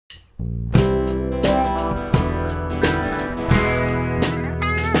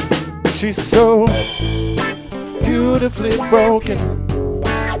she's so beautifully broken,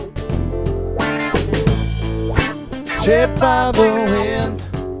 shaped by the wind,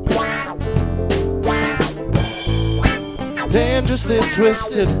 dangerously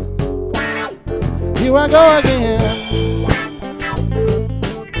twisted. Here I go again.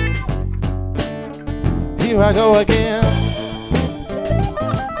 Here I go again.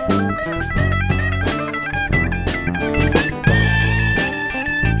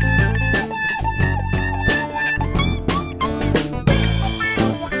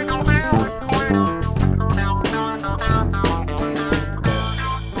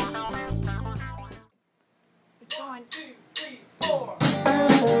 It's 1, 2, 3, 4.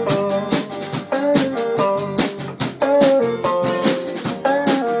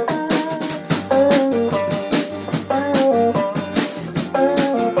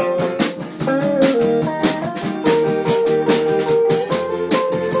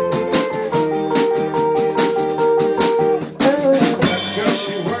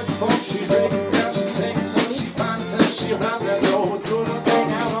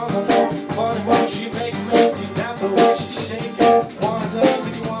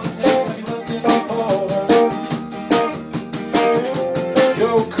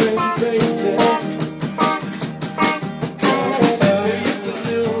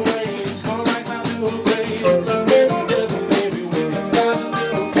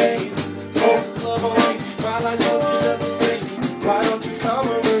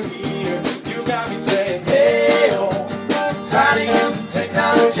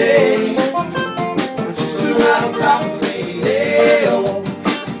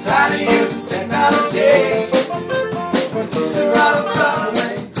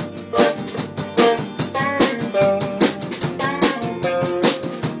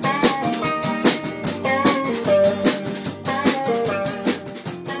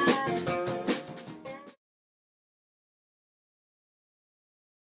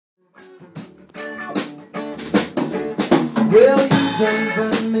 Well, you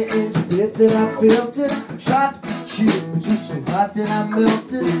done me in the bit that I felt it. I tried to be cheap, but you're so hot that I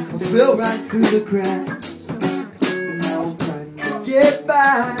melted. I fell right through the cracks, and now I'm trying to get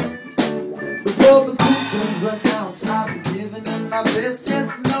by. Before the cool turns run out, I've been giving it my best. Yes,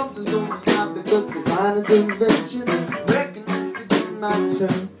 nothing's always happy, but the mind of the invention. Reckon it's again my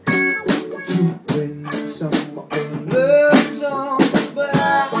turn to win some love song, but I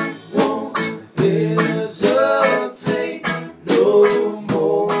won't hesitate no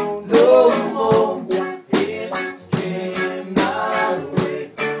more, no more. It cannot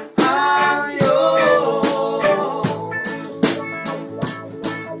wait. I'm yours.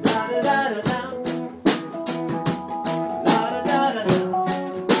 La da da da da. La da da da da.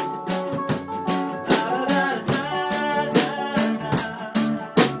 La da da da da.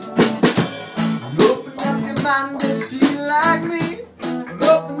 Open up your mind and see like me.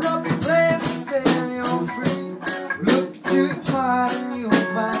 Open up your place and tell you're free. Look at your heart and you'll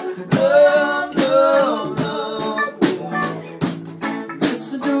find love, love, love, love.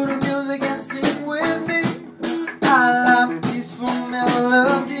 Listen to the music and sing with me. I love peaceful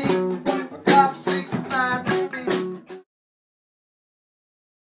melody. My God forsaken mind to be.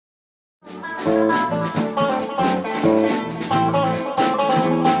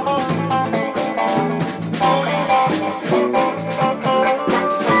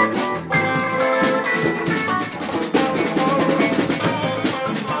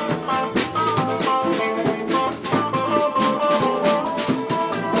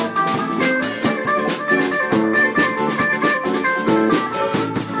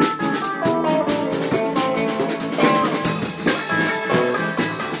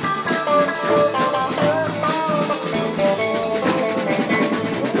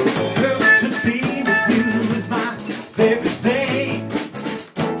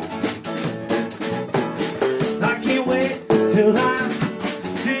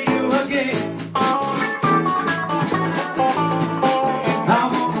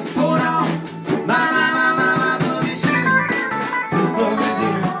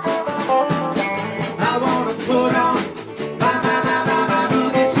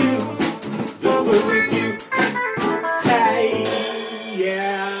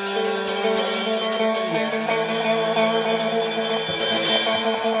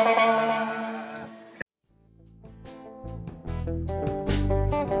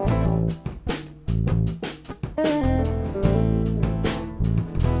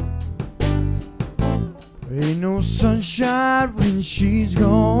 Ain't no sunshine when she's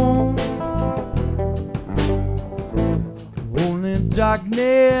gone, only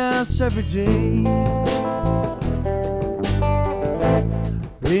darkness every day.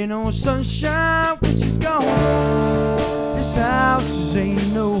 Ain't no sunshine when she's gone. This house just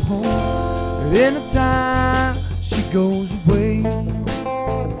ain't no home. Anytime she goes away.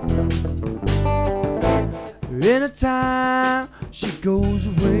 Anytime she goes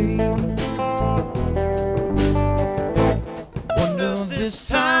away. Wonder this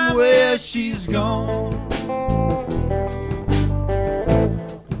time where she's gone.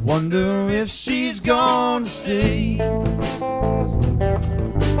 Wonder if she's gonna stay.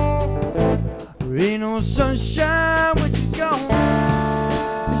 There ain't no sunshine when she's gone.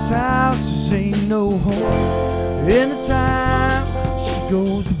 This house just ain't no home. Anytime she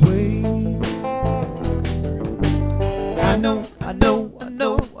goes away. I know, I know, I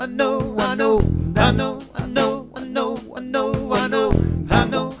know, I know, I know, I know, I know, I know, I know, I know, I know, I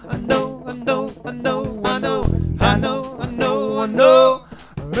know, I know, I know, I know, I know, I know, I know.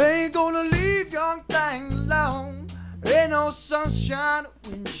 I ain't gonna leave young thing alone. Ain't no sunshine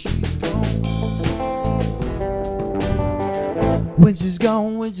when she's gone. When she's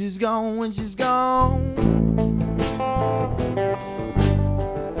gone, when she's gone, when she's gone.